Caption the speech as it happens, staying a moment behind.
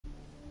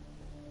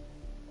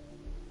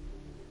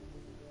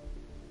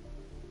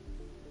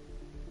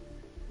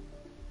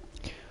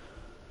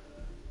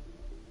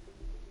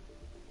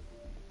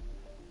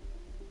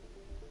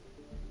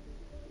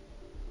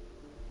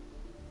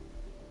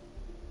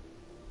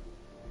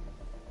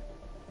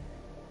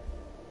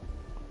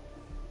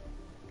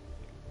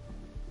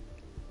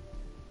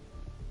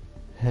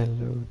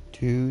Hello,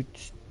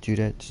 dudes,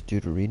 dudettes,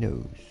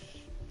 duderinos.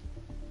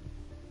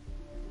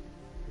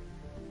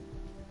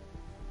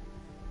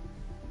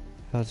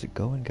 How's it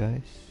going, guys?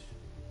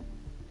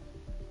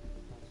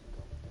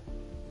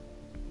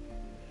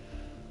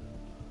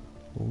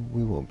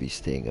 We won't be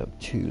staying up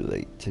too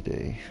late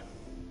today.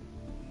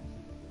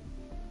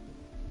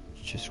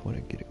 Just want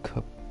to get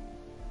a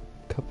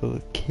couple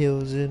of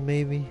kills in,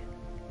 maybe.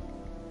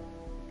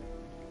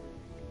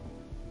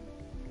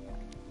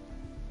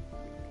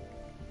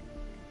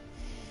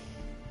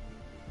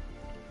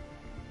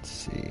 Let's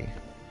see.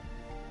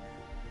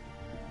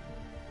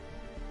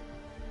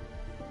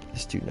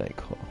 Let's do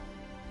Nightcall.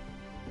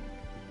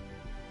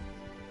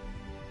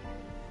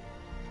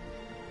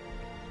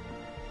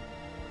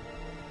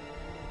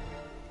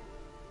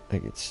 I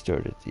get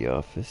started at the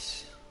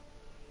office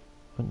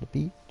on the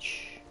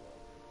beach.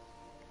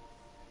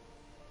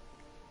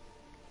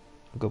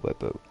 I'll go by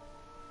boat.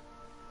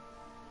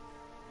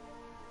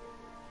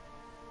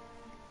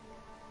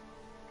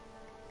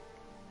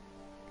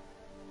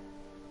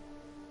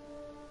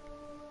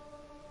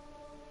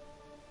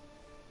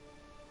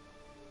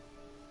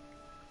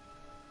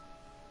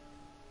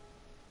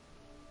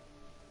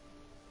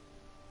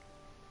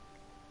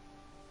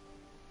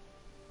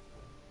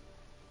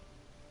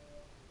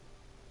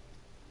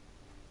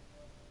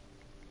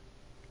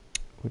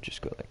 We'll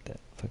just go like that.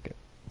 Fuck it.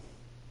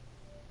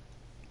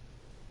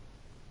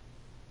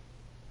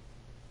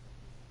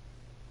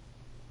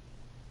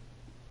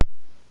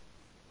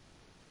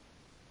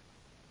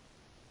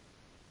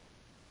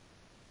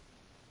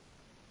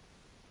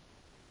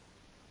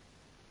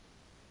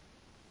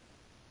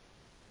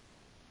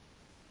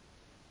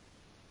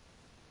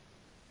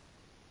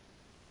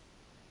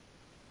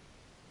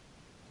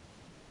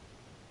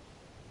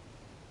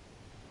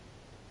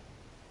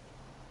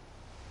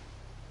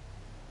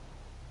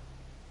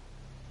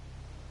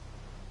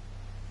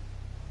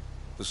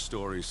 The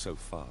story so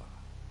far.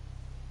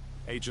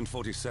 Agent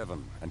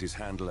 47 and his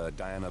handler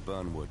Diana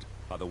Burnwood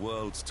are the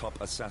world's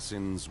top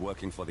assassins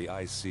working for the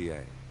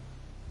ICA.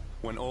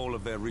 When all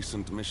of their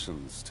recent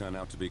missions turn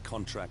out to be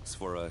contracts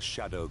for a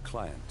shadow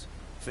client,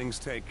 things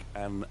take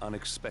an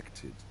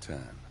unexpected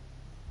turn.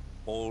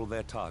 All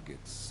their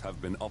targets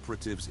have been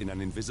operatives in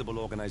an invisible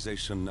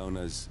organization known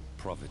as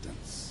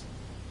Providence.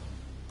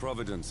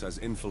 Providence has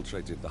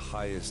infiltrated the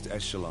highest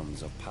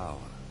echelons of power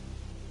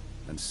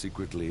and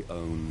secretly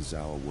owns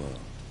our world.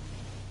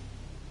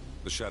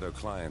 The Shadow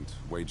Client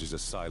wages a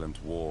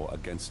silent war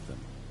against them.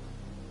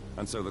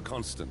 And so the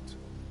Constant,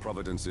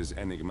 Providence's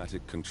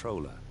enigmatic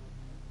controller,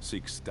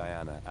 seeks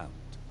Diana out.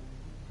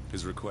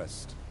 His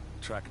request,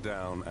 track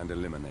down and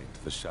eliminate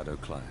the Shadow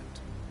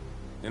Client.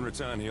 In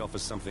return, he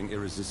offers something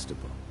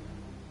irresistible.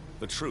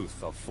 The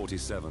truth of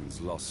 47's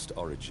lost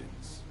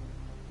origins.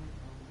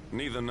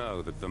 Neither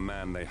know that the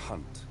man they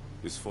hunt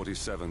is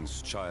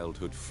 47's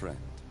childhood friend.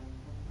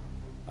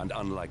 And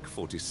unlike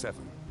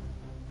 47,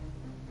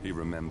 he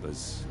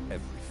remembers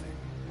everything.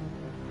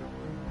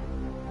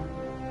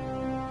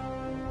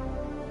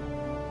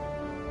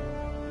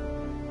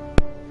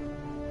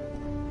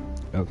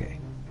 Okay.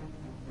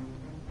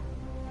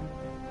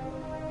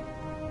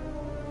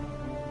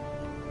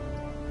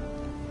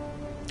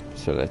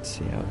 So let's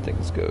see how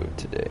things go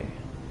today.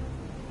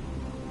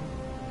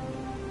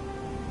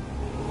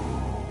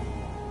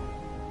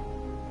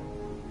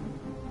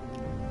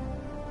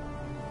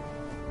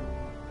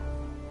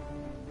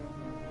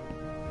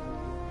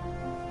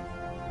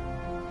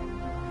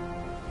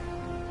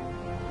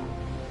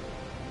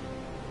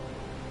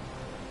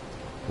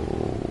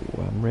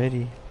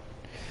 Ready.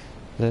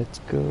 Let's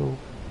go.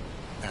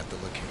 At the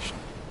location.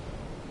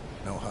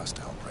 No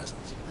hostile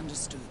presence.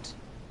 Understood.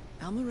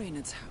 Alma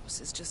Reynard's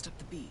house is just up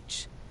the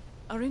beach.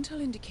 Our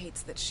intel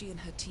indicates that she and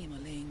her team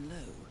are laying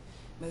low,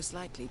 most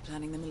likely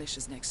planning the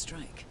militia's next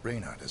strike.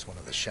 Reynard is one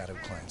of the Shadow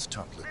Client's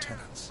top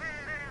lieutenants,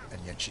 and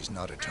yet she's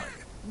not a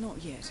target.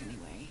 Not yet,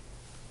 anyway.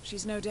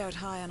 She's no doubt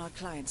high on our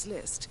client's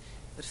list,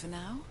 but for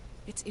now,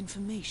 it's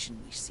information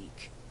we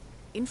seek.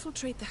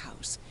 Infiltrate the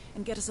house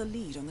and get us a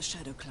lead on the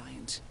Shadow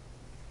Client.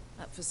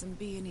 Up for some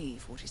B&E,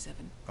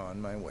 47.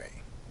 On my way.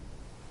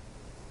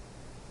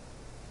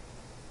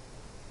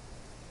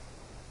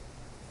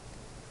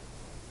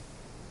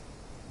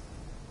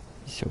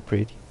 So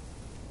pretty.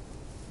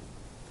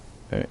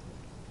 Alright.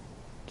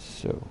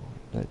 So,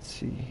 let's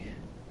see.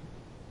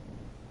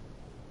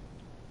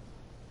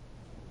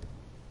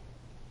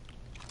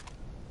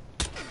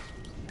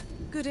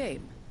 Good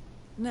aim.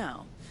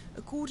 Now,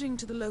 according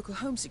to the local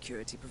home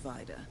security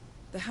provider,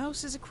 the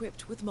house is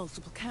equipped with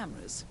multiple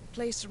cameras,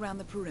 placed around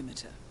the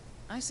perimeter.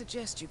 I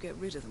suggest you get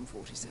rid of them,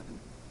 47.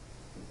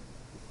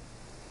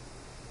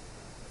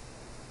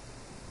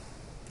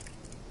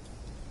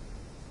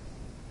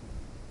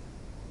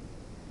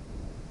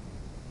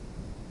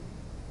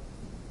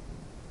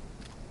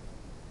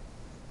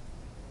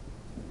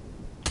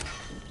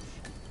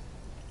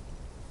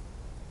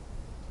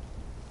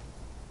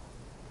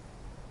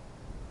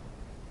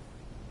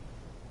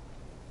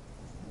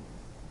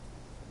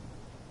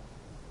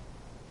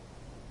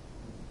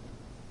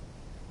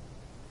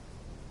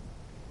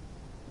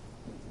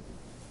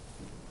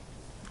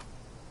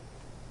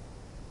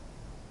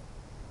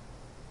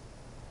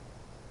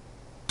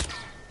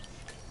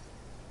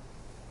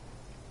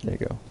 There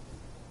you go.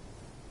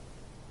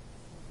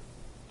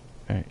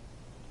 Alright.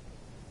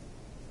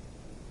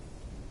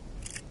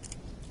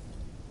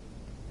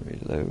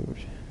 Reload.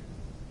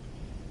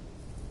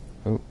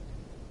 Oh.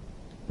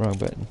 Wrong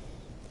button.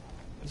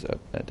 It's up,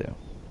 not down.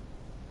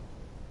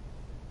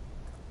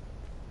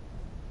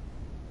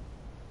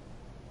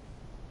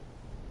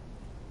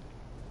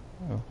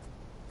 Oh.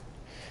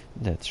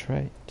 That's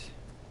right.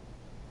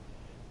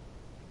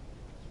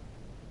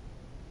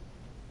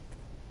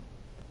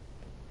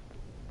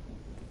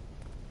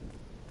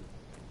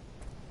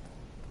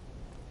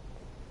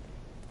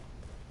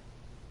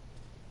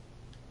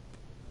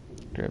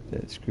 Grab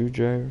that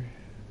screwdriver.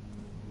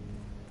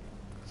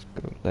 Let's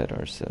go let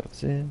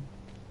ourselves in.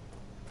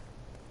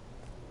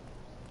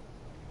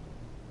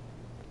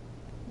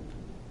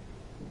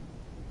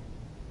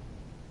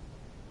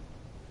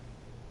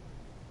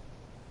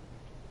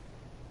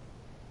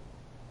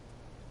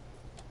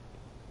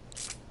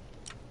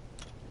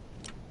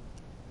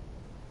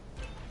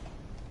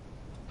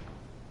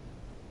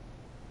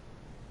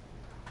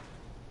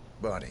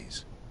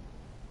 Bodies.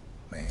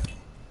 Male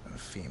and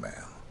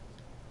female.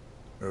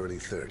 Early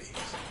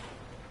 30s.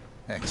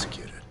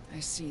 Executed. I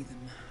see them.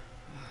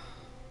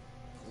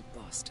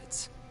 Poor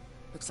bastards.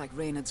 Looks like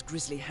Reynard's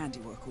grisly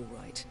handiwork, all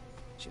right.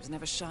 She was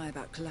never shy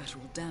about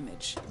collateral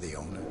damage. The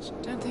owners?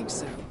 Don't think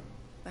so.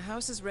 The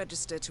house is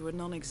registered to a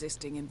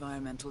non-existing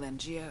environmental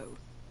NGO.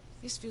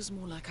 This feels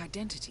more like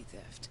identity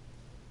theft.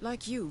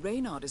 Like you,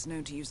 Reynard is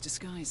known to use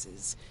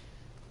disguises.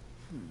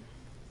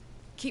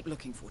 Keep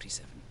looking,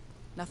 47.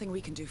 Nothing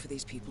we can do for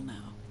these people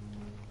now.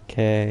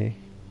 Okay.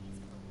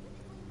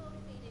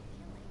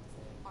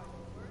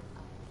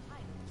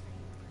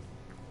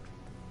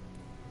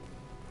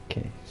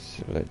 Okay,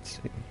 so let's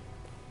see.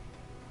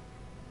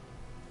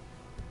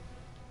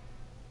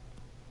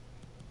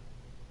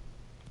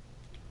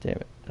 Damn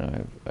it, I don't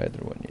have either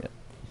one yet.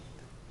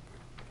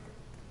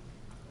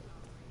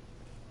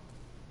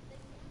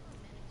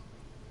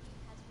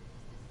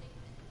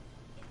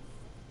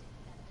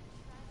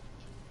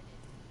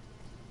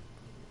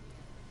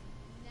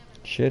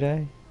 Should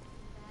I?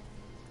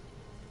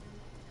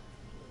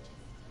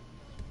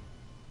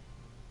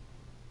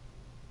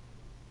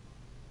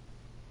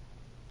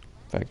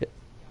 Fuck it.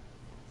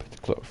 Put the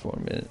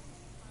chloroform in it.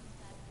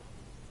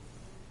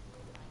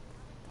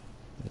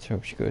 Let's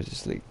hope she goes to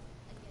sleep.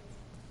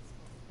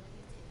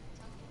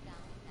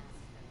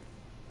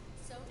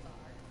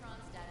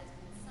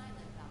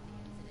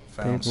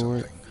 Found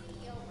Paperwork. something.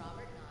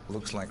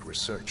 Looks like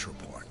research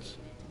reports.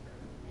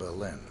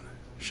 Berlin,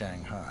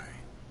 Shanghai.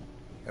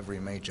 Every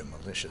major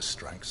malicious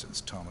strike since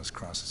Thomas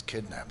Cross's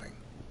kidnapping.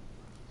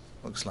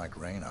 Looks like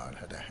Reynard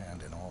had a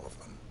hand in all of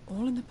them.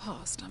 All in the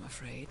past, I'm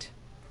afraid.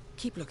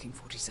 Keep looking,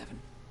 47.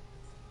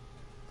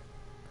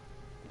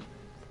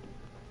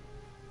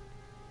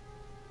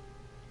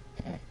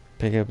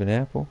 Pick up an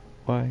apple?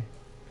 Why?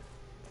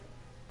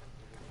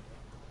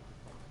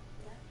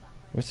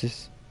 What's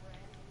this?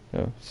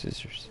 Oh,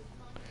 scissors.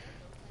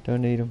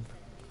 Don't need them.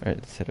 Alright,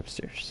 let's head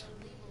upstairs.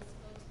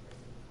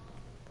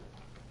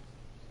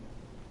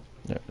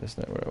 No, that's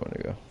not where I want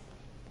to go.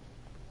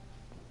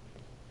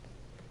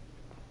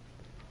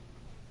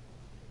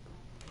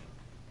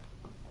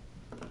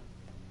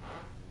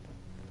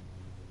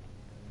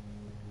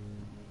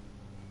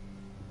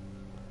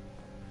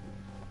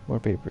 More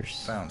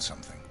papers. Found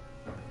something.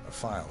 A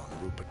file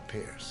on Rupert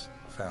Pierce,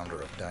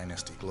 founder of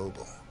Dynasty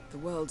Global. The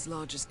world's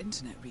largest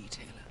internet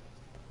retailer.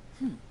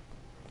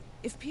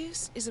 If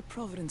Pierce is a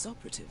Providence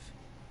operative,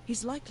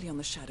 he's likely on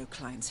the Shadow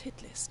Client's hit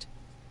list.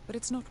 But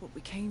it's not what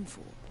we came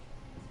for.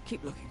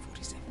 Keep looking,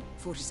 47.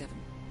 47.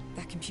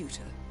 That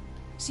computer.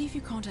 See if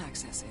you can't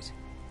access it.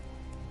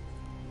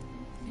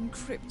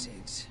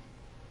 Encrypted.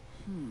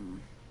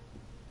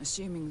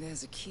 Assuming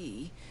there's a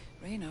key,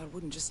 Reynard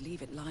wouldn't just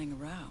leave it lying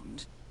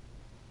around.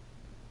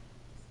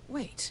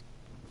 Wait.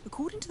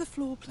 According to the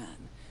floor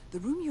plan, the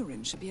room you're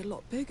in should be a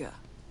lot bigger.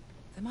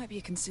 There might be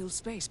a concealed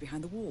space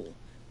behind the wall.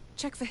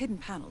 Check for hidden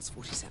panels,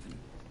 47.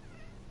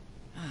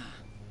 Ah,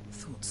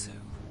 thought so.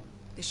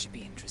 This should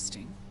be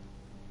interesting.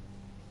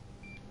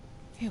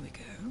 Here we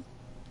go.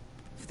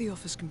 For the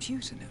office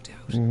computer, no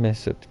doubt.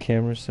 Mess up the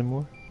camera some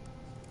more.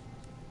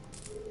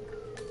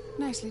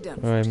 Nicely done,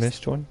 Oh, I 47.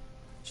 missed one.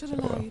 Should Oh,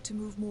 allow well. you to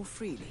move more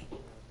freely.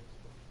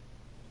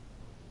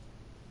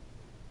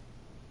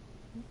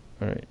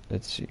 Alright,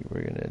 let's see.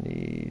 We're gonna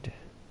need...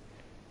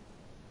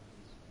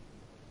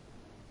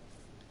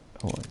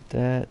 I want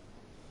that.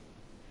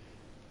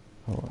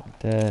 I want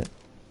that.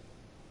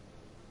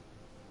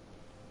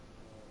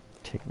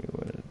 Take me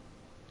one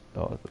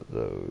of all of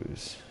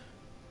those.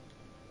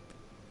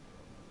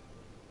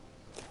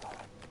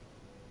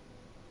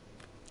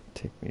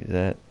 Take me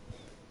that.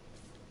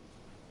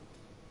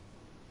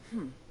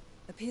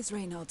 Appears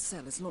Reynard's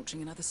cell is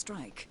launching another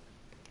strike.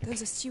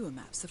 Those are sewer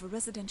maps of a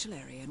residential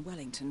area in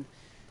Wellington.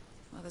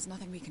 Well, there's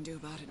nothing we can do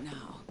about it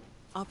now.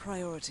 Our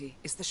priority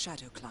is the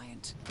Shadow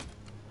Client.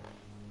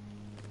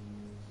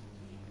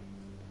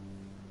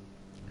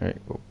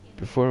 Alright, well,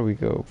 before we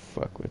go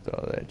fuck with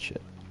all that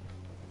shit.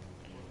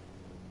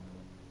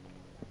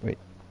 Wait.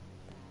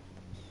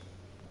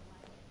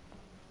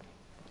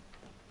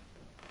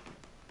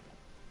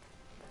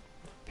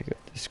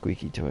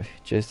 squeaky toy,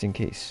 just in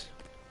case.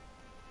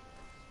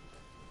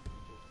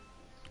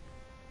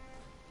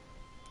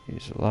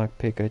 Here's a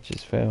lockpick I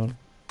just found.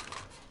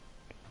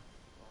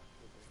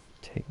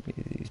 Take me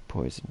these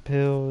poison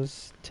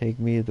pills. Take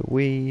me the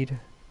weed.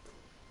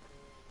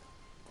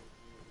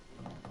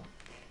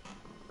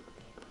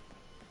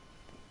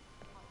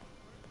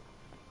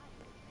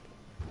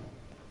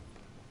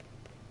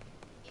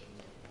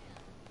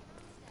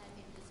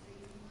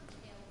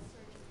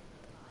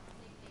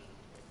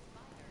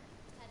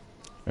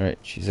 Alright,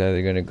 she's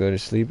either gonna go to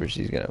sleep or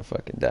she's gonna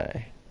fucking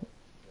die.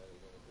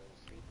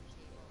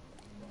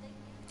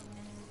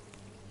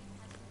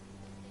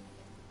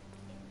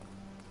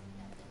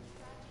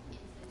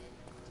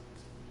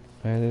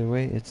 Either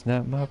way, it's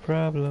not my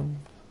problem.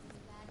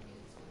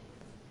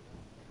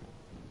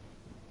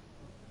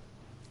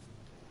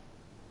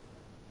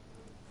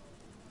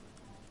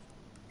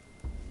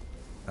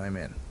 I'm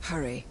in.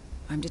 Hurry.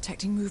 I'm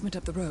detecting movement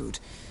up the road.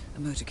 A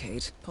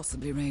motorcade,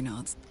 possibly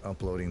Reynard's.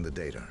 Uploading the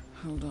data.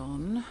 Hold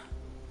on.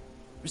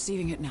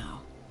 Receiving it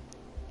now.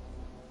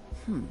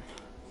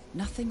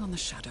 Nothing on the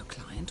Shadow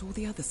client or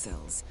the other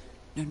cells.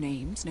 No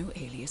names, no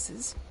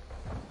aliases.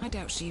 I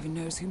doubt she even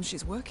knows whom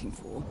she's working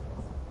for.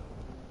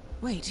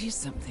 Wait, here's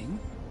something.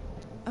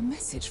 A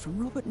message from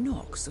Robert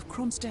Knox of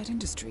Kronstadt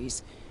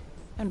Industries.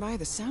 And by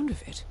the sound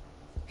of it,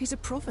 he's a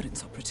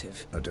Providence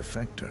operative. A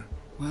defector.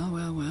 Well,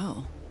 well,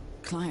 well.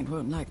 Client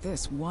won't like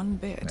this one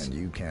bit. And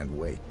you can't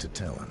wait to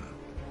tell him.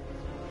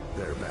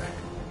 They're back.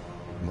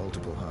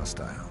 Multiple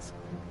hostiles.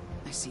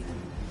 I see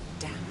them.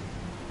 Damn.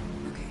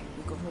 Okay,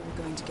 we've got what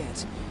we're going to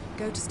get.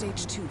 Go to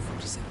stage 2,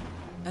 47.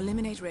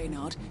 Eliminate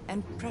Reynard,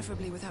 and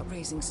preferably without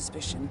raising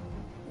suspicion.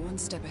 One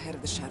step ahead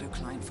of the Shadow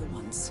client for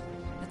once.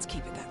 Let's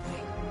keep it that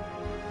way.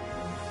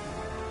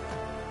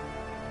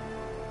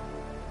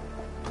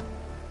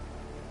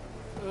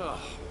 Ugh,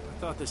 I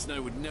thought this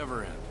night would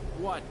never end.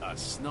 What a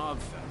snob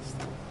fest.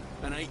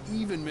 And I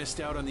even missed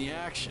out on the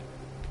action.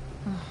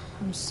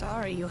 I'm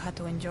sorry you had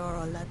to endure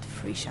all that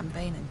free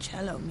champagne and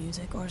cello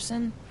music,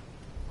 Orson.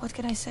 What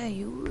can I say?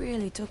 You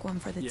really took one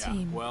for the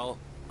team. Well,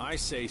 I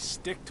say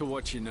stick to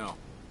what you know.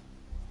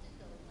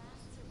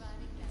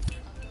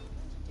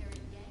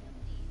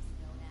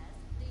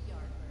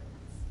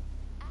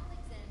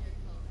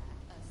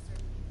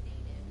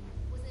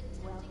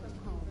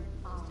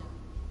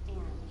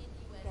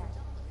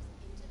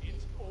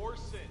 It's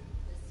Orson.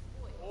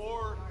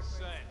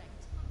 Orson.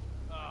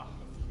 Ah,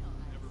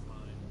 never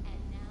mind.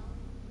 And now,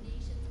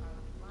 nations are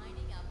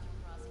lining up to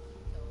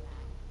prosecute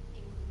Kovac,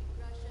 including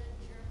Russia,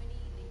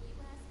 Germany, the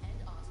U.S., and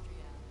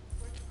Austria,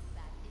 for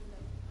Kovac is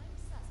the prime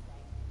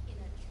suspect in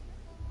a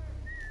triple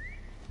murder.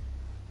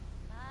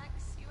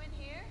 Max, you in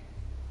here?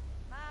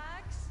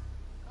 Max,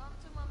 come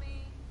to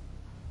mommy.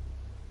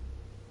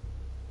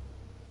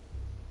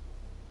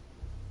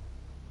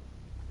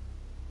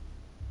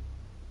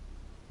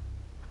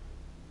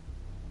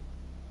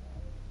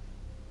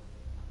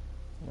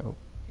 Oh,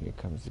 here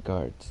comes the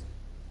guards.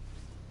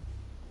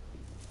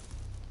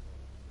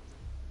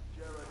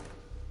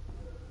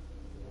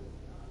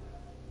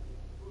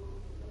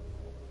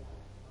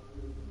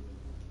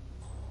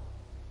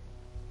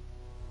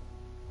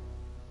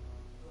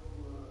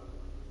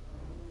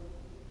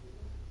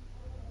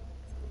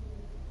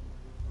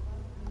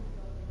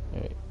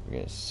 Alright, we're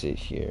gonna sit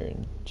here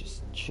and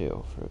just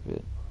chill for a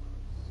bit.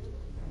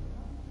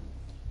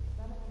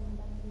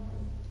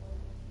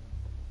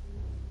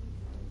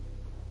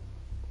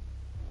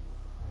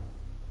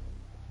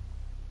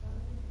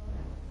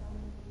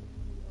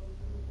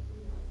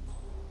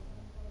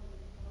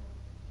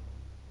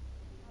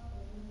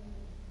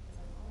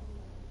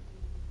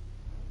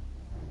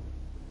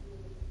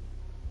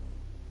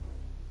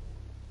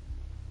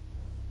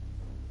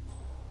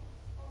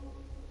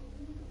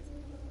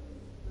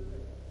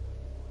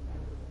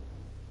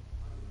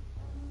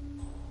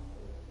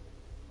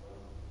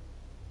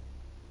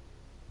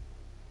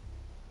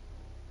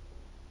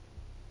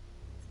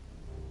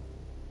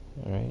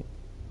 Alright.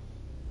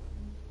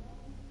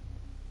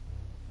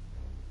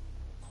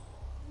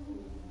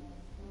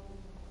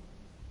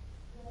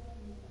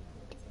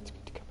 It's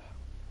good to come out.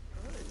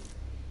 Good.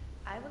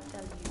 I will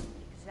tell you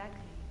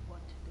exactly what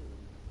to do.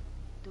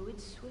 Do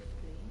it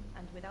swiftly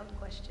and without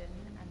question,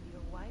 and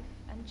your wife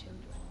and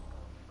children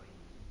go free,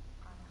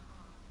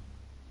 unharmed.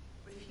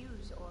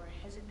 Refuse or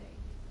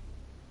hesitate,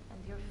 and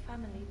your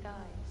family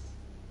dies.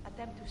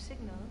 Attempt to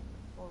signal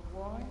or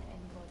warn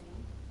anybody,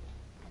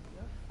 and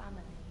your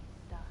family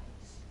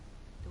dies.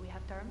 Do we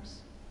have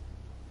terms?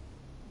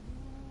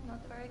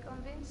 Not very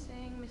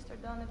convincing, Mr.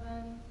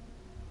 Donovan.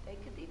 Take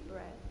a deep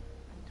breath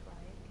and try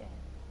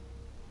again.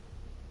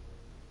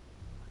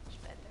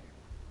 Much better.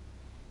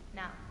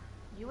 Now,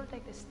 you will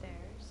take the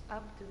stairs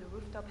up to the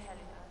rooftop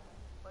helipad,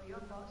 where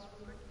your boss,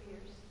 Rupert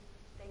Pierce,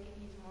 is taking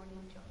his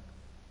morning jog.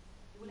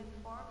 You will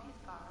inform his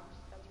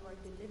guards that you are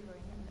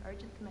delivering an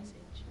urgent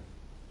message.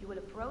 You will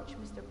approach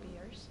Mr.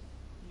 Pierce,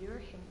 lure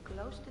him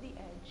close to the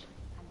edge,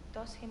 and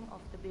toss him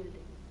off the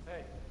building.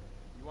 Hey,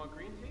 you want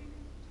green tea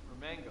or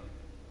mango?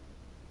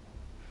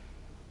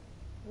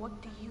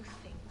 What do you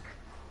think?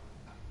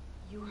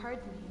 You heard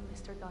me,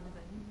 Mr.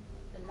 Donovan.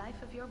 The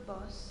life of your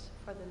boss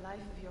for the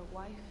life of your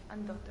wife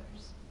and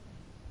daughters.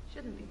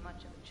 Shouldn't be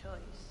much of a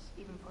choice,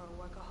 even for a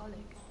workaholic.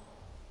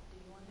 Do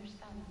you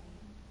understand me?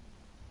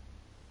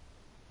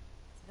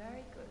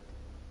 Very good.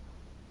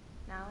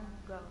 Now,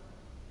 go.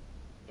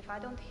 If I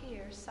don't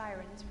hear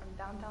sirens from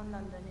downtown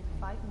London in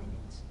 5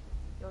 minutes,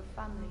 your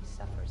family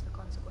suffers the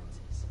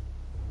consequences.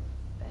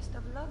 Best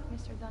of luck,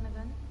 Mr.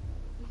 Donovan.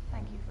 We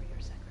thank you for your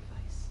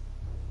sacrifice.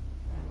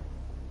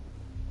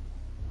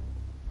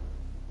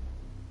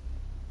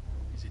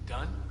 Is it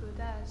done? Good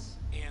as.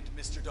 And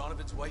Mr.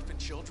 Donovan's wife and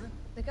children?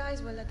 The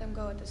guys will let them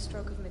go at the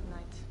stroke of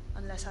midnight,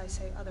 unless I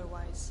say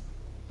otherwise.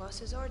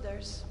 Boss's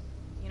orders.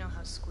 You know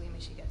how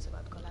squeamish he gets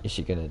about collateral. Is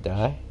she gonna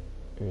die?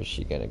 Or is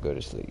she gonna go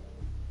to sleep?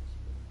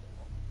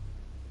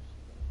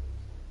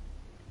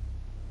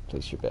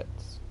 Place your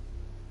bets.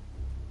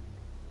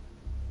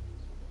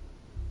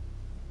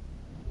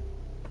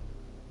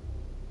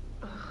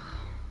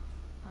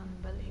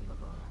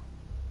 Unbelievable.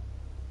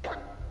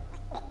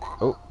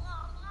 Oh,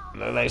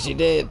 look like she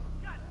did.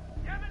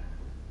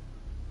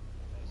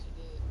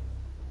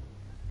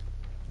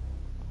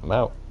 I'm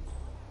out.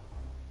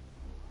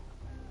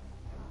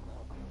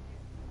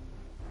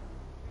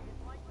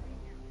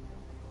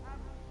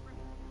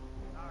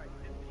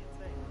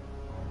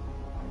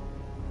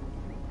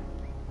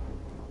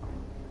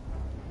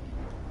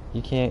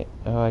 You can't.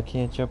 Oh, I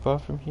can't jump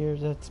off from here.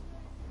 That's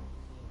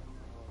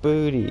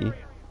booty.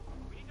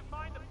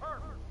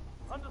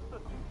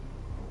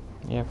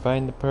 Yeah,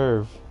 find the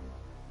perv.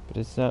 But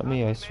it's not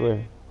me, I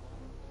swear.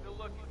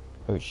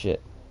 Oh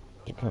shit.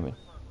 They're coming.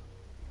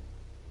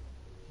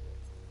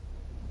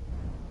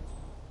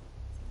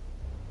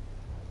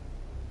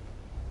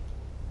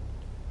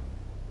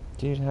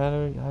 Dude,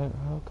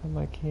 how come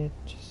I can't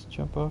just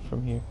jump off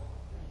from here?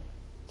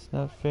 It's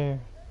not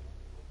fair.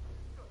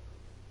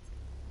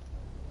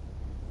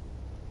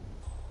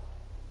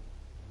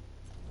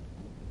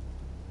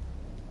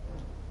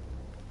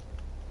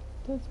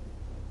 That's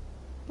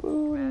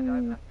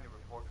booty.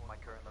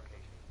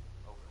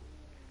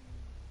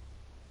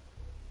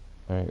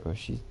 Alright, well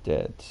she's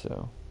dead,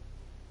 so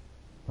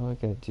all I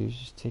gotta do is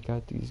just take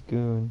out these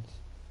goons.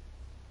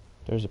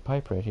 There's a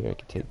pipe right here I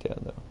can take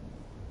down though.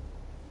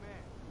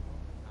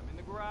 I'm in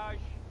the garage.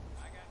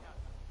 I got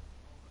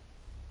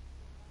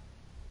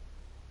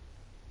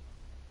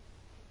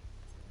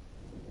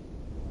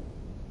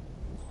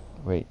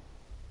nothing. Wait.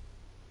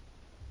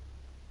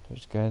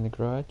 There's a guy in the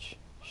garage?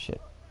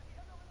 Shit.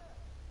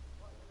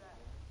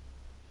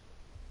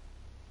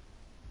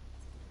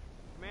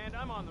 Command,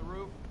 I'm on the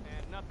roof,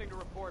 and nothing to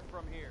report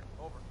from here.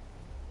 Over.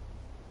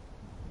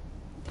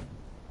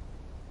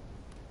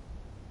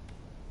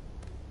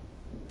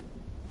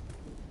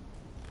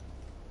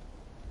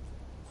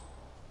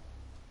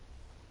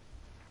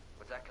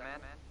 What's that,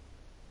 Command?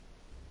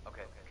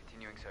 Okay,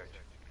 continuing search.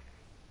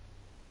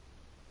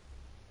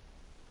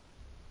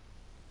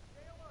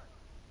 Stay alert.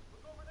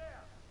 Look over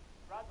there.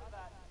 Roger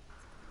that.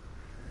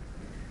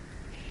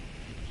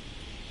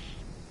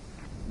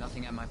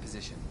 Nothing at my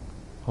position.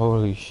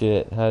 Holy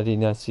shit, how did he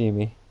not see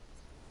me?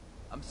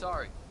 I'm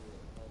sorry.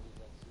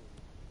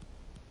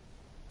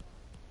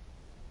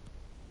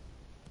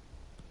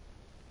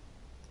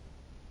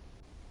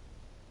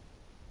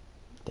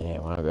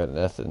 Damn, I got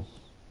nothing.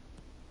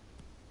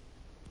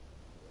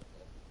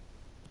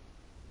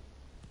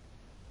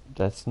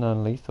 That's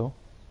non-lethal.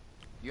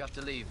 You have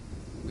to leave.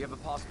 We have a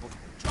possible...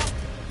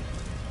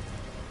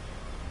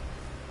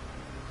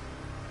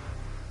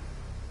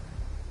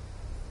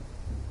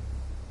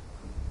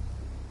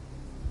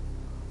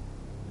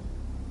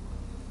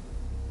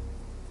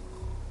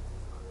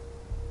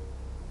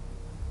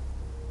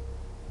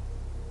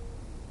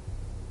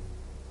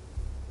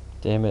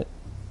 Damn it.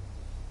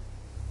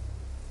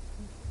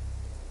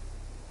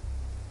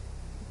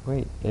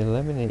 Wait,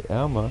 eliminate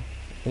Alma.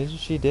 Isn't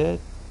she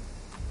dead?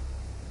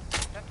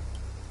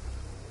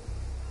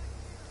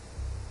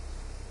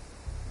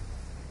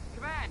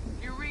 Command,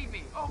 do you read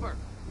me? Over.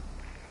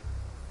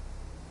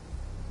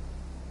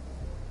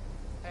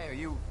 Hey, are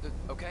you...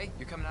 okay?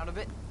 You coming out of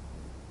it?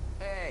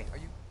 Hey, are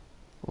you...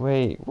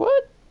 Wait,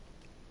 what?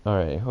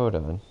 Alright, hold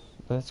on.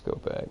 Let's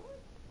go back.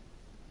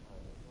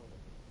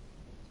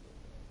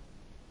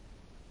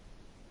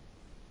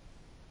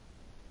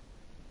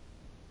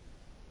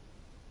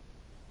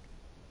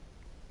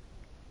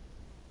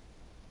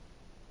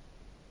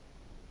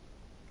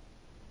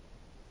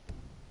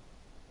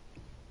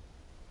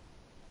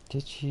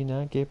 Did she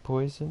not get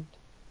poisoned?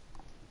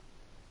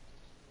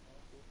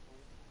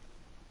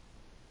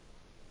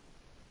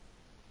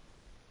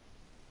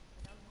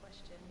 Without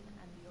question,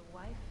 and your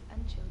wife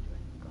and children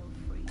go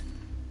free,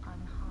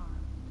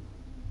 unharmed.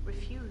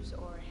 Refuse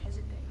or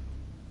hesitate,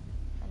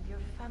 and your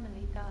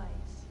family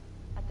dies.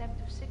 Attempt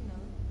to signal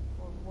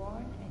or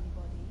warn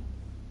anybody,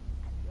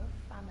 and your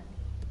family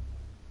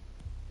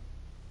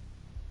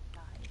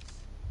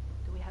dies.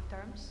 Do we have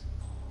terms?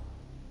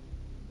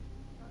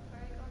 Not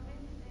very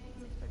convincing,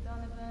 Mr.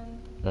 Donovan.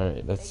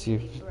 Alright, let's see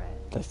Take a deep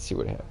breath. let's see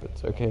what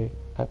happens, okay?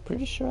 I'm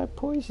pretty sure I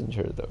poisoned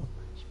her though.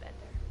 Much better.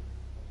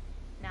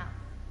 Now,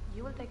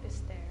 You will take the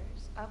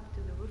stairs up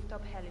to the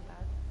rooftop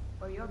helipad,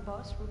 where your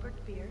boss,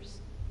 Rupert Pierce,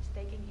 is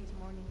taking his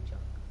morning jog.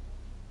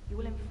 You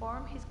will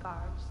inform his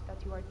guards that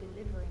you are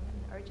delivering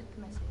an urgent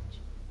message.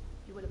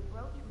 You will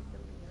approach Mr.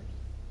 Pierce,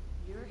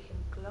 lure him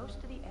close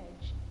to the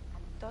edge,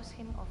 and toss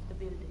him off the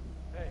building.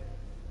 Hey,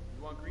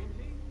 you want green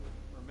tea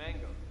or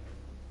mango?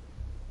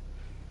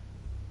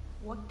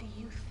 What do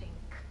you think?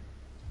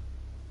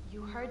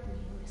 You heard me,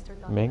 Mr.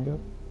 Donovan. Mango?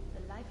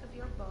 The life of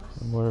your boss,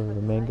 I'm more of for a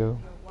the mango life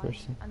of your wife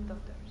person. and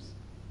daughters.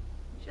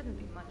 Shouldn't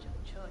be much of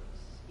a choice,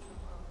 even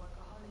for a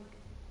workaholic.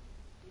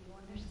 Do you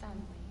understand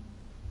me?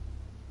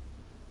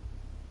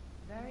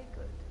 Very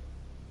good.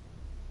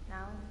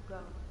 Now go.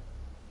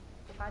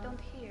 If I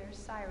don't hear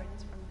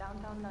sirens from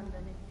downtown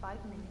London in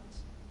 5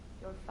 minutes,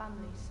 your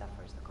family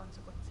suffers the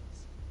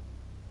consequences.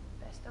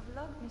 Best of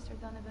luck, Mr.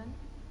 Donovan.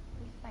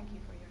 We thank you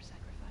for your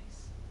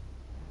sacrifice.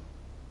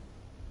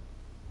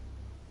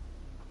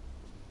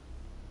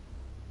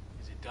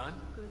 Is it done?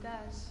 Good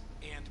as.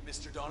 And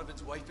Mr.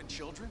 Donovan's wife and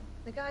children?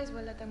 The guys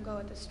will let them go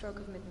at the stroke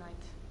of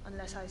midnight,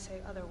 unless I say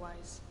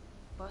otherwise.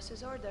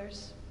 Boss's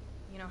orders.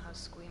 You know how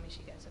squeamish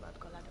he gets about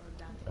collateral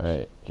damage.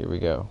 Alright, here we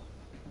go.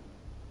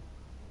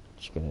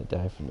 Is she gonna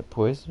die from the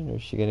poison or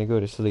is she gonna go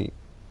to sleep?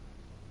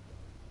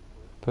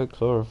 Put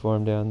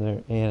chloroform down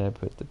there and I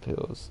put the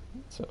pills.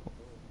 So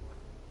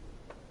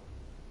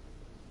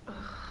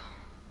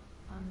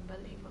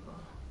Unbelievable.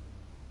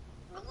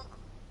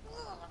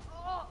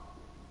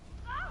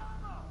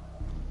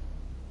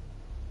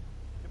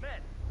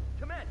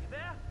 Come in, you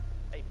there?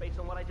 Hey, based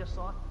on what I just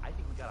saw, I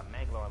think we got a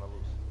mangler on the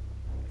loose.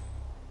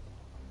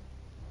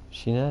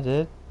 she not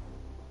dead?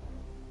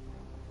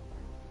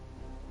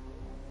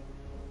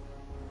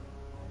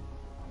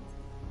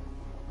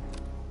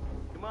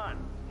 Come on,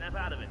 snap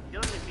out of it.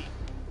 Get on your feet.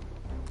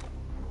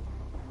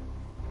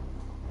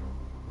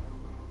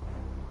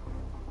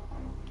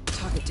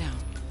 Target down.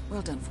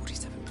 Well done,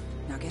 47.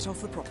 Now get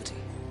off the property.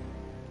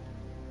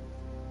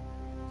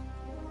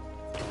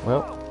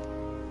 Well.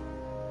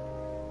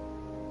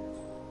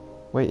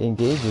 Wait,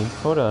 engaging?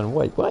 Hold on,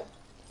 wait, what?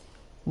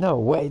 No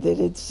way, they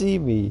didn't see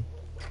me.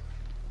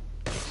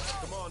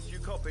 Come on, you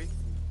copy?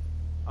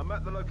 I'm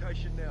at the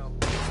location now.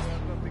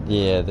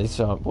 Yeah, they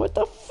saw him. What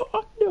the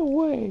fuck? No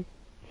way.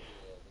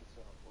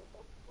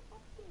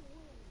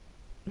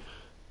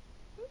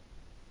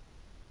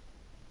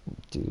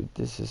 Dude,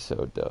 this is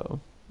so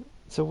dumb.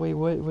 So wait,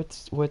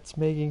 what's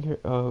making her?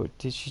 Oh,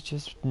 did she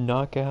just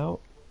knock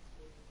out?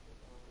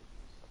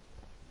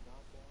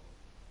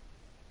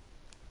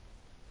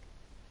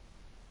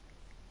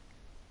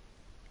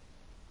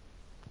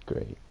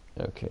 Great.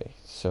 Okay,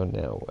 so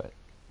now what?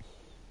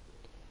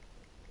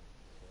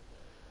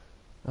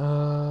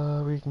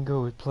 We can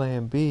go with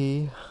plan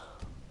B.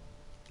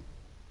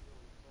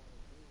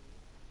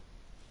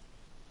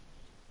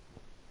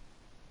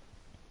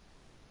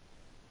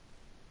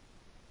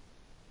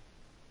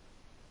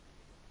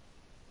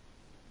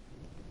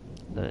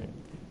 Alright.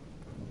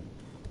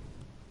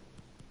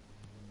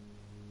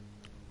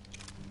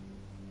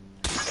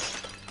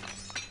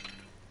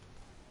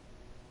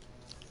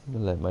 I'm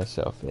gonna let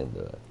myself in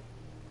the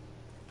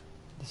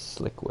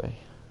slick way.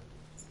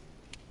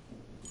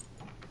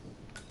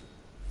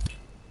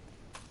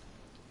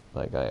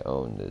 Like I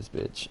own this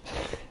bitch.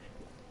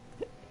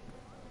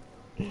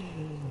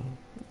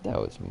 That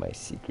was my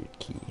secret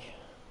key.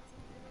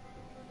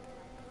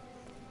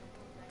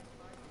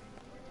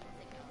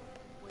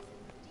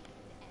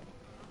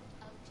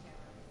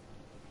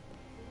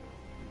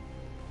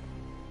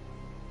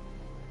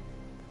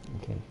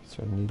 Okay,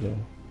 so I need to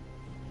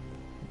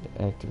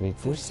activate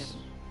this.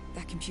 47.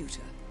 That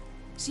computer.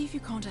 See if you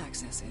can't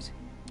access it.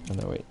 Oh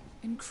no, wait.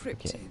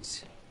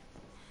 Encrypted.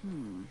 I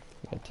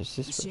gotta touch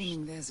this first.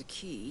 Assuming there's a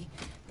key,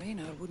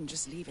 Reynard wouldn't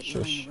just leave it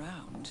Shush. lying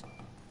around.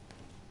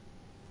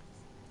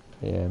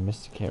 Yeah, I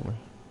missed the camera.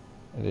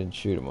 I didn't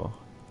shoot them all.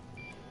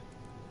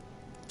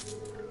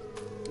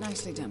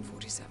 Nicely done,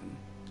 47.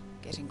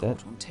 Getting Take that.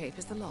 caught on tape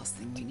is the last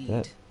thing we Take need.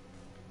 that.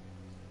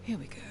 Here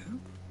we go.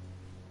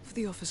 For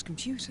the office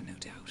computer, no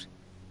doubt.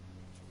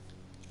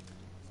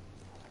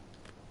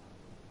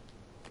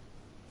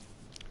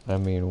 I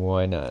mean,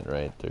 why not,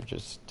 right? They're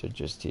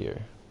just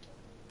here.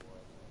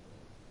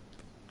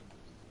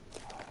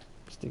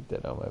 Stick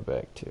that on my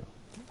back too.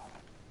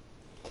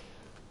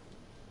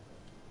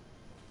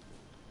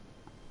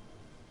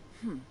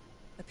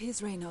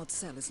 Appears Reynard's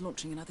cell is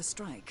launching another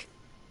strike.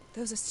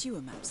 Those are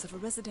sewer maps of a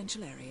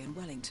residential area in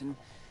Wellington.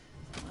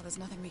 Well, there's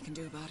nothing we can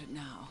do about it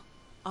now.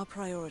 Our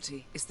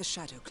priority is the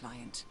Shadow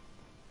client.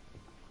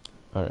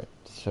 Alright,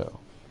 so.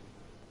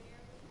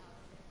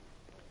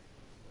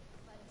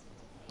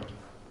 I'm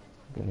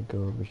gonna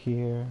go over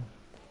here.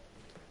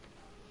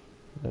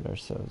 Let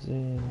ourselves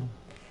in.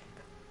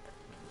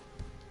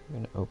 I'm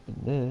gonna open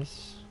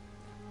this.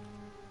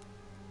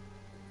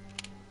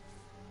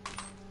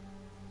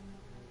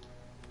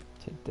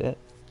 Take that.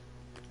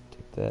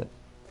 Take that.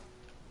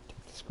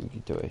 Take the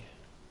squeaky toy.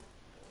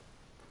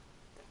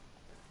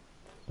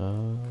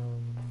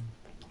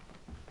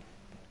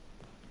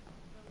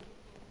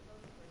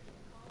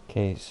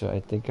 Okay, so I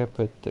think I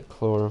put the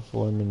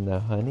chloroform in the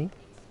honey.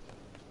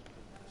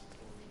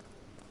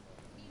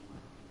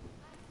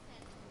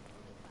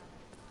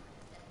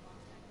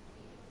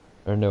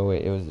 Or no,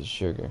 wait, it was the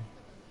sugar.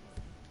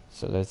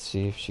 So let's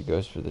see if she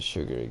goes for the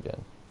sugar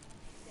again.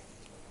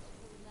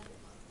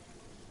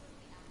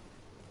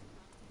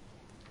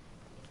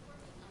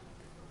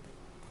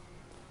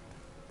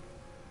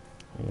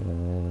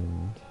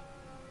 And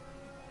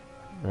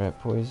rat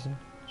poison?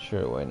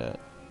 Sure, why not?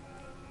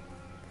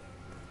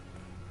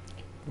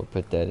 We'll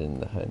put that in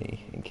the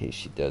honey in case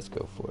she does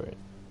go for it.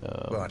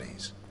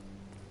 Bodies.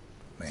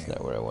 That's Male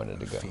not where I wanted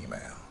to and go.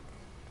 female.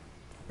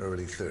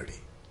 Early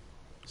 30s.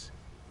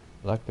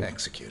 Lockpick.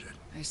 Executed.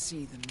 I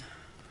see them.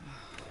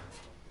 Oh,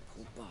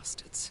 poor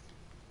bastards.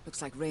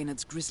 Looks like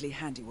Reynard's grisly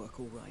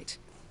handiwork, all right.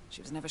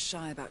 She was never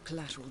shy about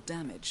collateral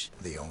damage.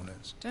 The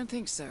owners? Don't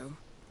think so.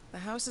 The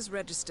house is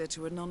registered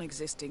to a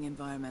non-existing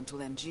environmental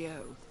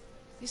NGO.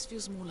 This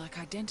feels more like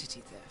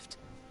identity theft.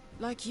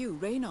 Like you,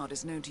 Reynard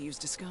is known to use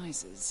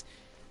disguises.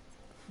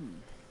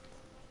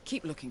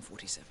 Keep looking,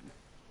 47.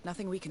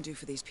 Nothing we can do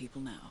for these people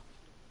now.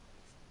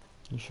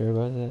 You sure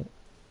about that?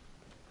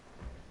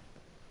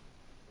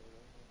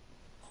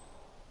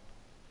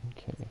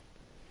 Okay.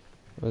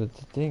 Well,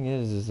 the thing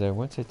is that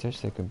once I touch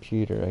the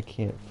computer, I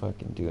can't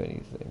fucking do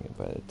anything. And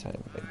by the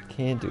time I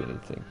can do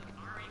anything...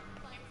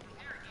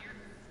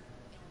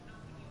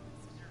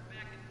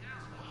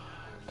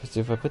 Because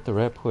if I put the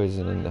rat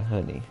poison in the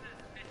honey,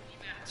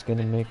 it's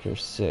gonna make her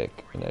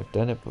sick. And I've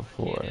done it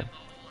before.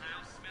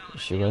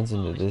 She runs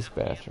into this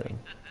bathroom.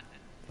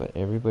 But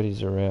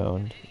everybody's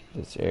around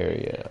this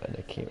area, and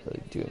I can't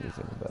really do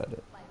anything about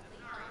it.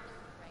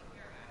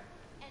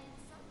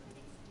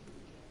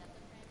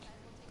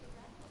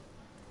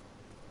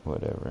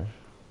 Whatever.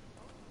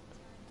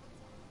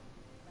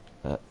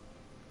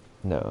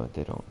 No,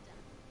 they don't.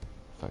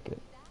 Fuck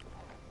it.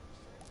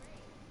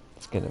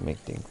 It's gonna make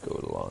things go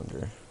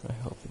longer. I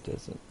hope it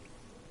doesn't.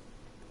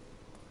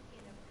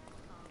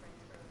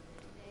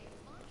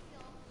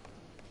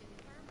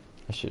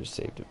 I should have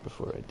saved it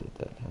before I did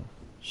that, huh?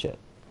 Shit.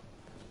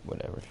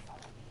 Whatever.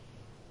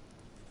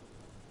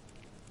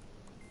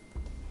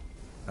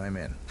 I'm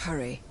in.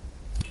 Hurry.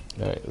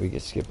 Alright, we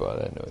can skip all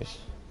that noise.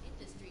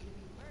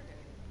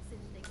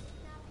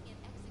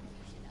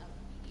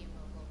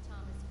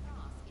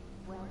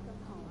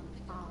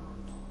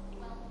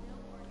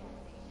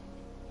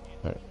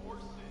 Alright.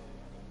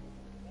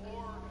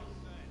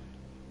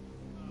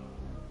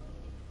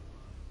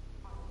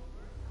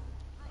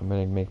 I'm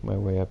gonna make my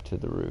way up to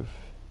the roof.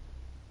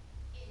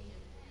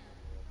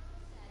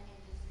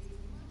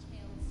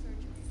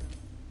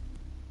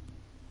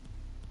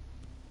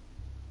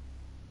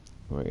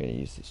 We're gonna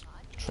use this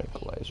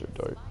tranquilizer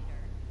dart.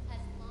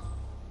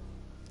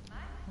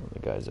 Oh, the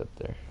guy's up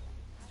there.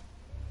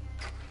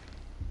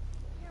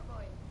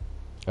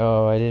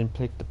 Oh, I didn't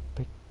pick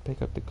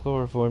up the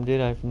chloroform,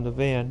 did I, from the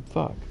van?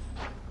 Fuck.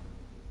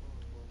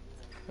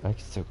 I can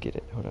still get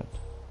it. Hold on.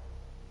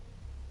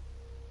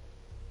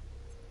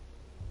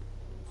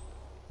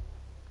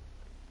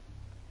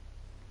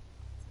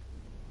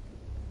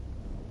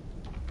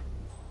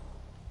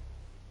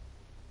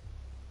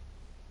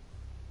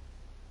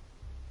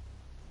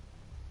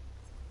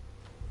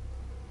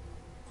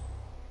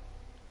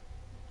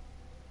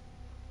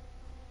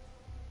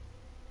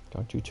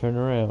 Don't you turn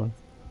around.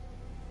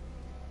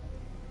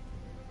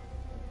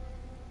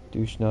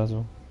 Douche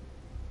nozzle.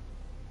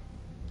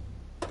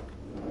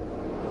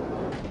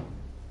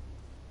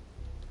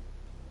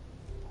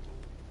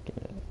 Give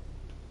me that.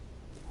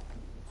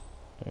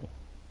 Alright.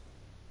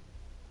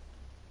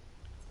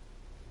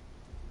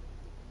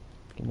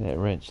 Give me that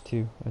wrench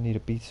too. I need to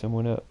beat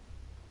someone up.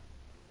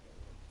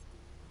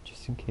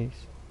 Just in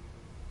case.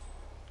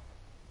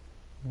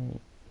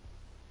 Alright.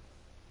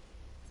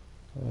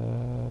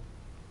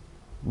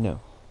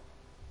 No.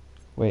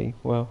 Wait,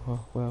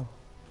 well.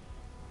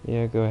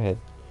 Yeah, go ahead.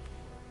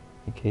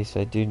 In case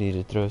I do need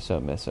to throw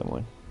something at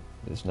someone.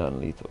 It's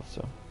non-lethal,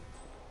 so.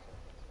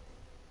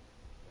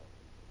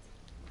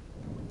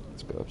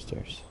 Let's go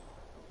upstairs.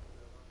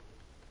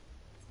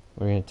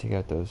 We're gonna take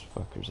out those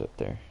fuckers up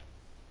there.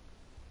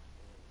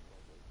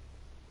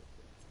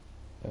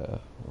 Well,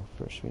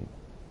 first we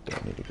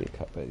don't need to get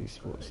caught by these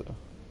fools, though.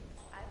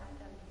 I will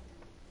tell you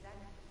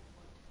exactly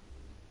what to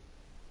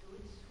do. Do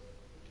it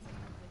swiftly and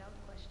without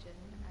question,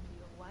 and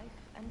your wife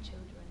and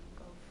children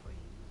go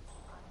free,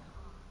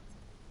 unharmed.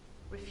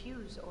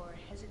 Refuse or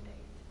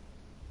hesitate,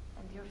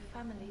 and your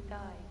family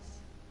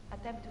dies.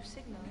 Attempt to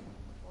signal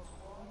for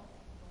war.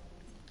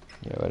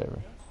 Yeah, whatever.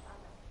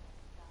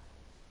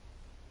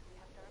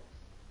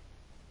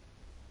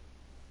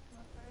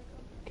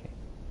 Okay.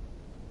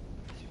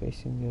 He's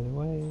facing the other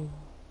way.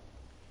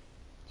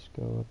 Let's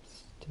go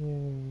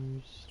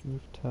upstairs,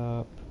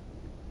 rooftop.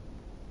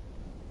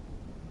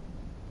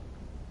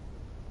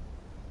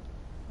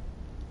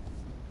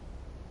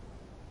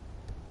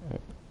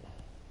 Alright.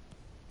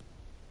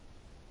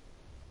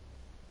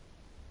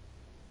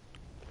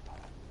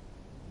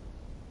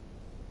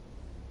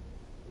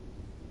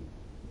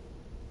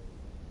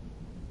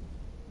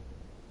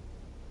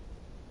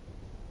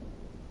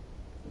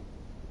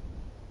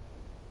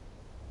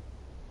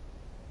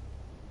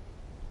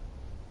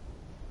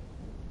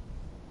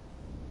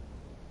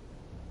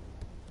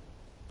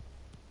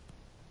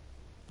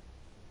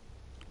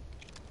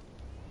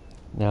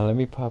 Now let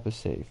me pop a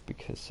save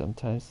because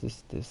sometimes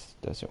this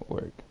doesn't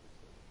work.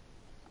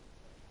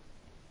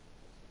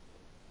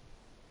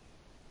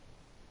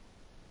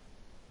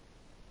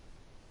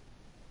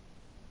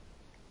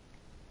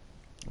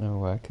 Oh,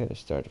 well, I could have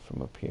started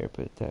from up here,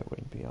 but that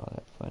wouldn't be all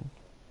that fun.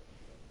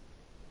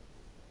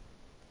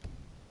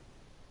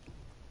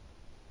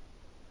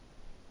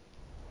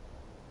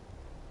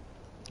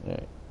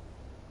 Alright.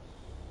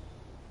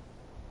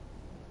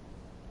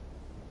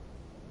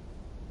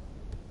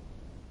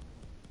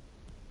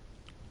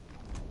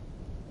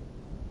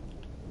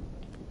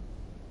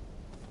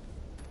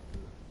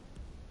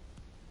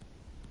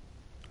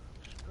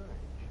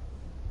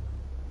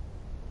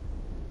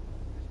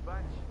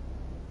 Dispatch.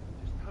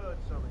 Just heard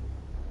something.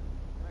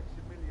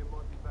 Maximilian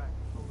might be back.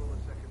 Hold on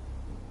a second.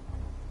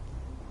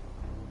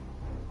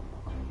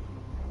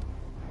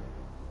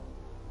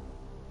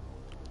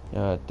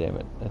 Ah, damn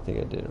it. I think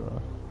I did it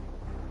wrong.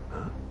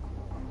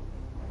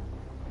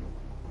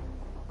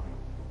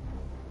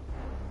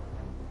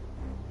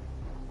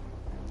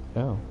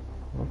 Oh,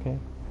 okay.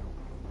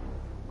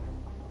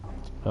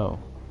 Oh.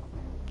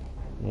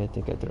 Yeah, I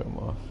think I threw him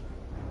off.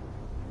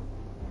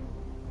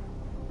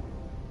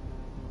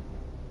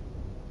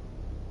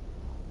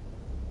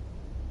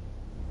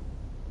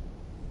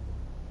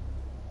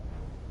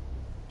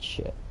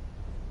 Shit.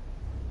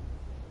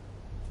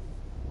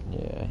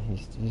 Yeah,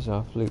 he's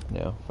off loop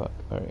now. Fuck.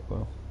 Alright,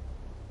 well.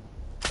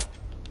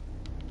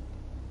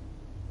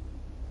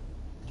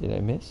 Did I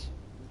miss?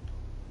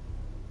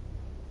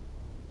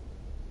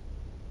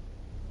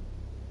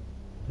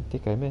 I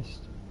think I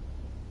missed.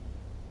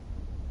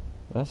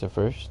 That's a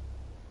first.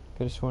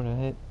 Could have sworn I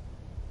hit.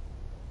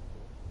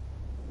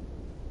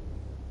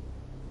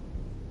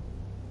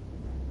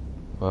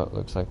 Well, it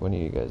looks like one of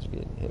you guys are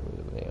getting hit with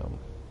a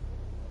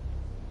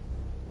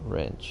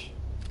wrench.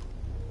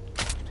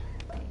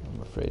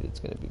 I'm afraid it's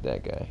gonna be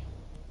that guy.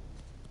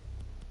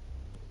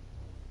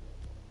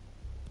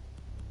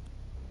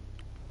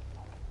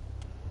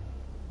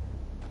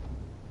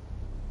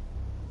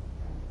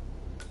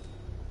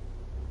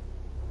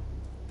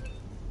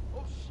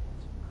 Oh shit!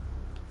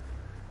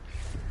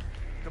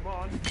 Come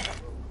on.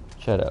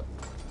 Shut up.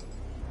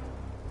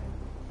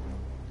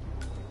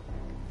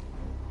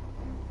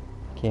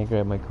 Can't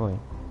grab my coin.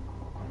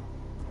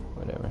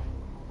 Whatever.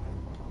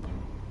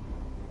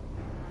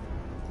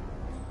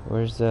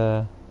 Where's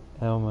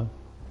Alma?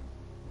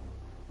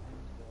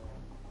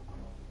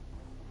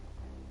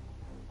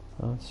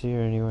 I don't see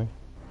her anywhere.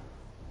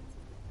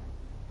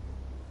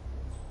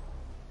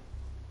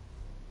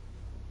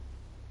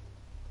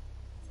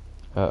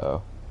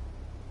 Uh-oh.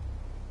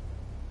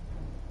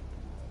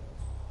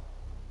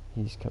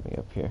 He's coming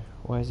up here.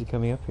 Why is he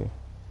coming up here?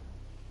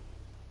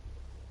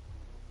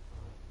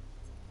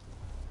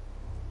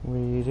 What are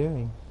you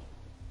doing?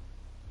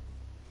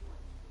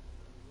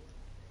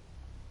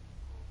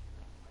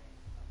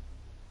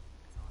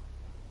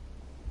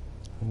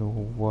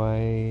 And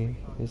why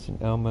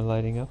isn't Alma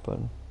lighting up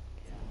on?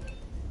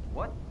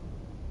 What?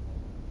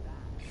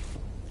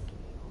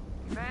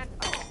 Man,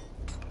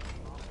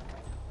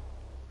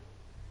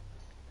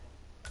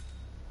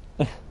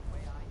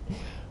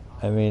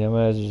 I mean, I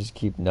might as well just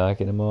keep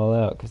knocking them all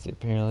out, because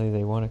apparently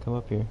they want to come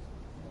up here.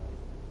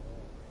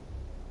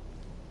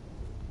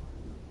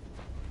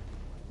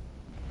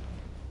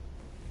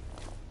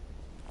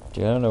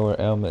 Dude, I don't know where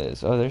Alma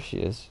is. Oh, there she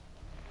is.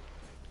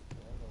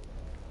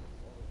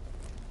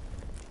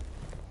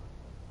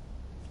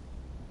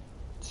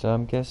 So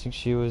I'm guessing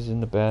she was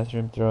in the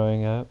bathroom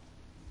throwing up.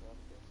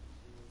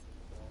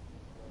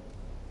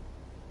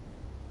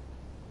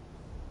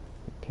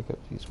 Pick up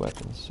these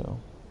weapons so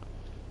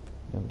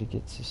nobody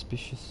gets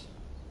suspicious.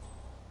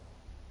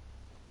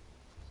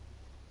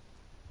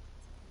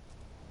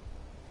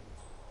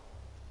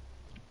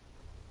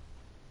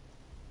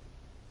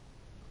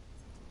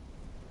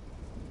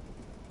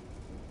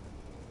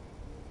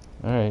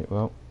 Alright,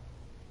 well.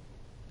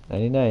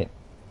 Nighty night.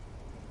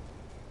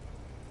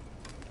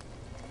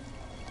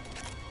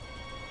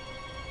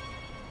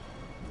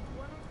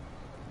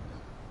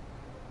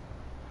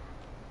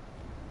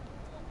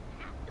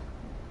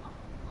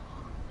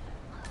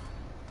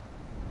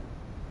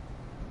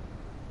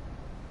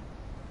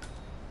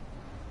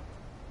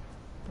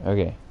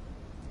 Okay.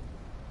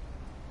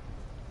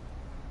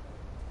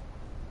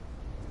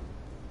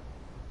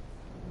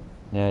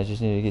 Now I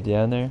just need to get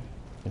down there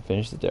and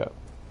finish the job.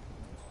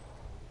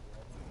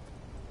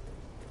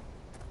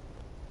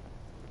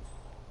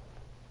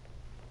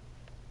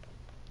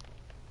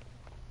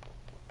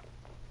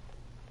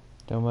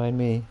 Don't mind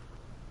me.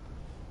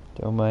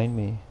 Don't mind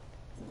me.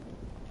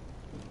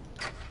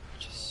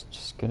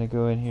 Just gonna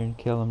go in here and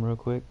kill him real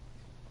quick.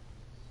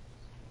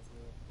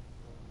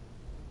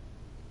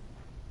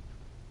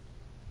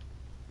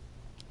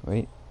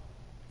 Wait.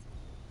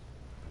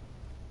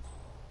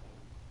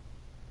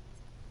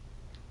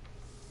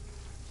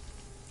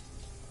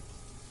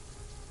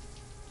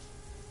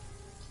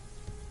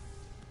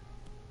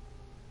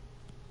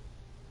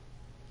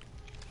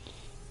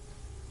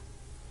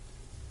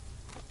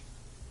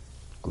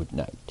 Good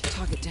night.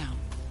 Target down.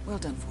 Well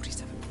done,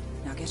 47.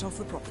 Now get off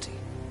the property.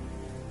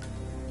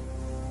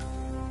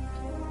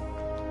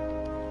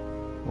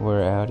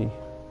 We're outie.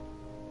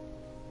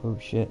 Oh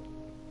shit.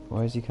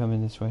 Why is he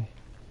coming this way?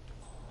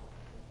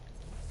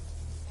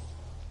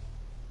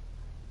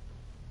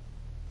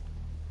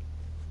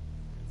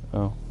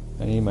 Oh,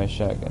 I need my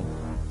shotgun.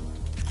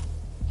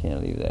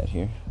 Can't leave that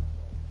here.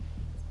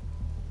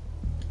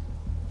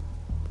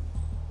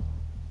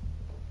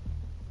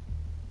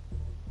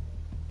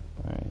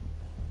 Alright.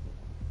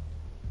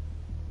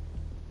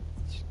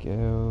 Let's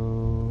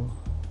go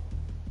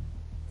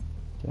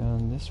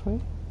down this way.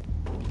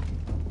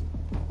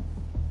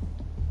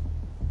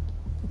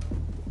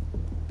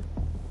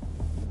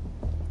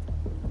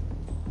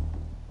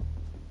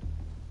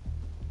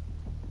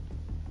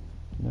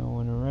 No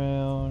one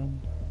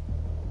around.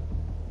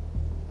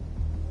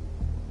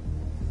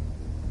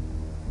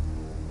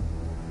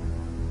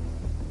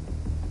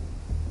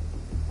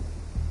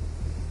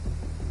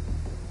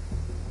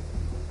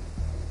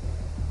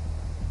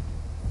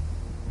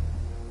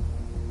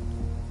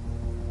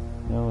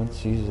 No one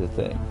sees a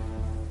thing.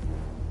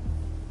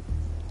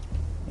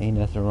 Ain't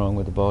nothing wrong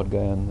with the bald guy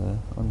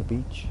on the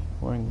beach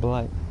wearing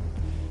black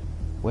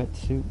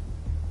wetsuit.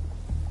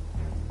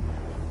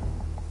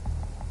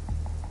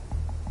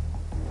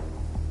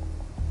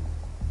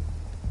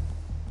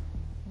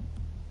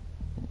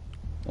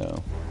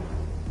 Oh.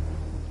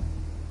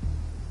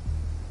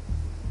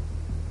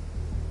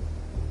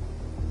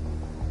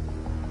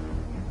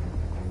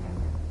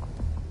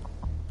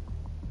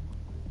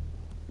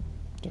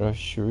 Throw a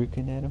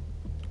shuriken at him?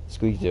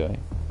 Squeeze joy.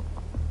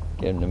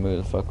 Get him to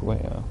move the fuck away.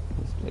 Oh,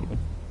 he's leaving.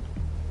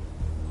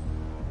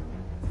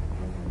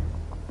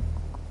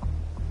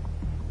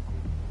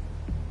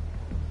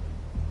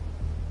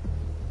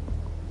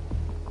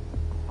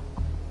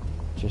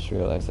 Just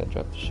realized I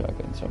dropped the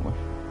shotgun somewhere.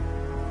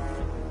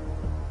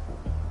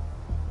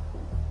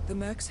 The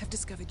Mercs have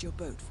discovered your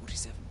boat,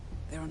 47.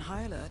 They're on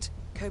high alert,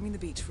 combing the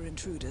beach for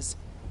intruders.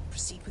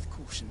 Proceed with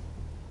caution.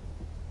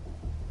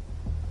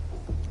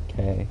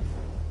 Okay.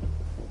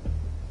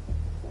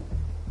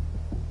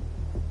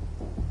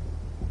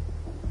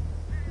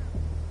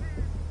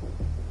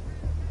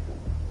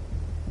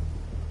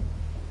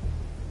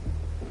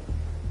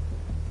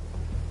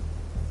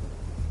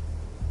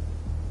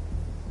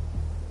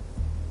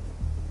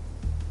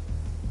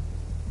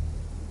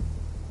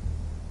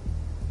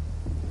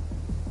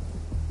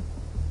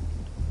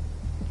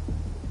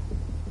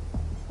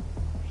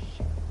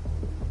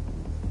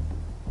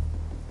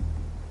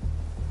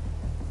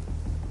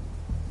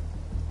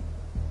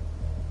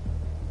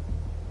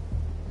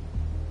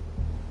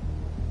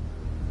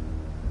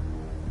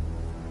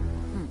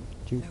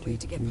 No way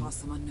to get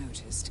past them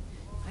unnoticed.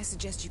 I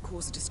suggest you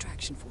cause a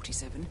distraction,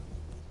 47.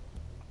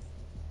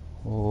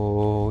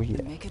 Oh, yeah.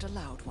 And make it a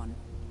loud one.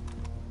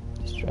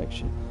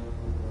 Distraction.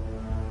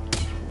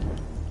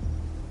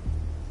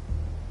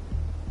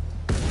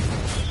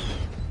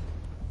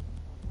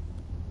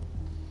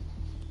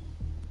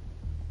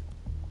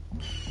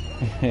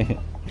 In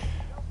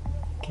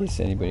case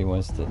anybody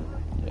wants to,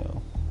 you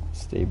know,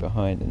 stay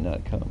behind and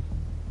not come.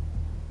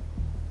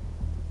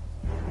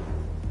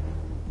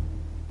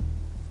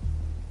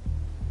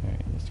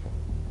 Alright, let's go.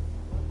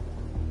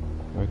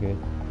 We're good.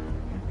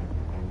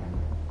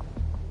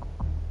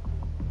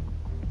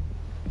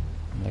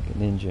 I'm like a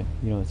ninja.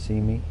 You don't see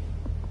me.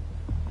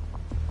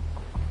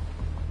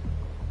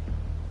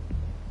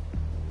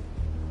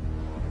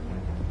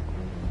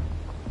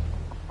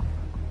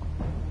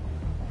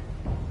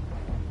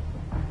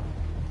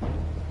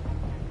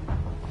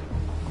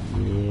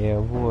 Yeah,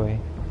 boy.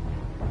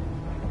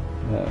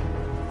 No.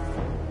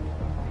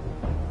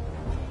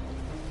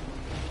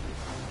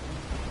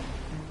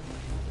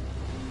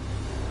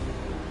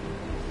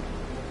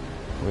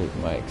 Where's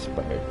my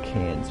expired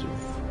cans of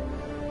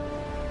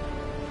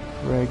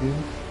ragu?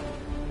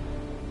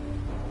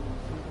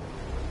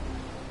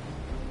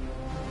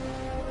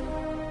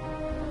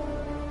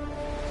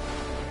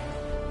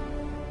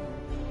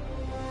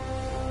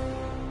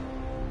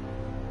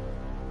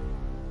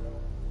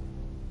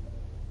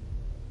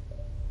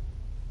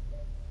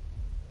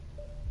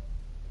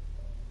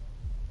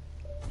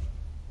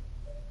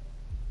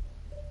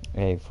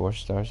 Hey, 4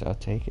 stars, I'll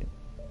take it.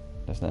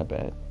 That's not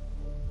bad.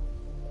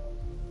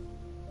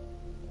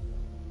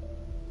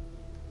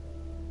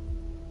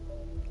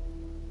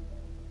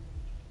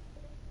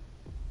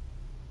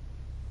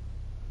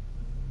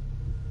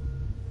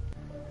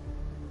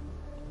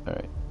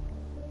 Alright.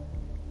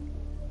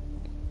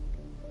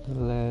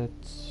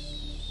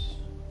 Let's...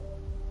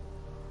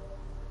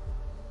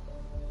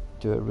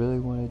 Do I really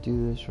want to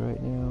do this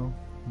right now?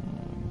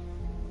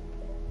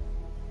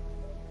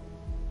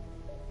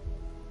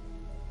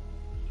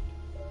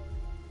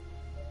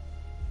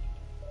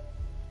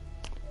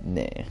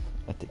 Nah,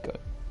 I think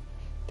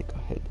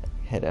I'll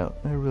head out.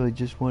 I really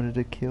just wanted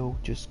to kill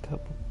just a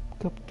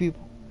couple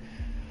people.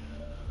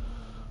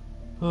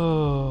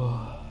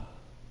 Oh.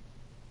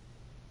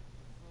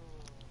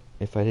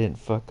 If I didn't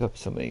fuck up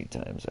so many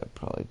times, I'd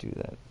probably do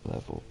that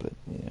level, but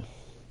yeah.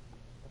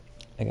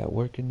 I got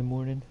work in the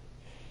morning,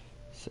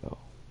 so,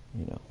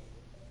 you know.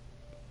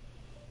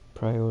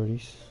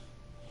 priorities.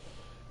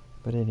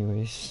 But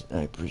anyways,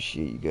 I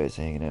appreciate you guys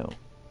hanging out,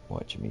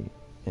 watching me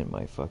and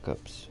my fuck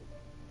ups.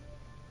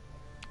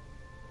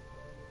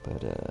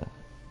 But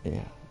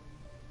yeah.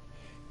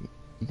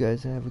 You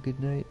guys have a good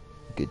night,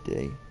 good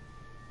day.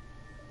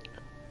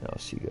 And I'll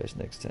see you guys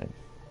next time.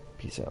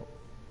 Peace out.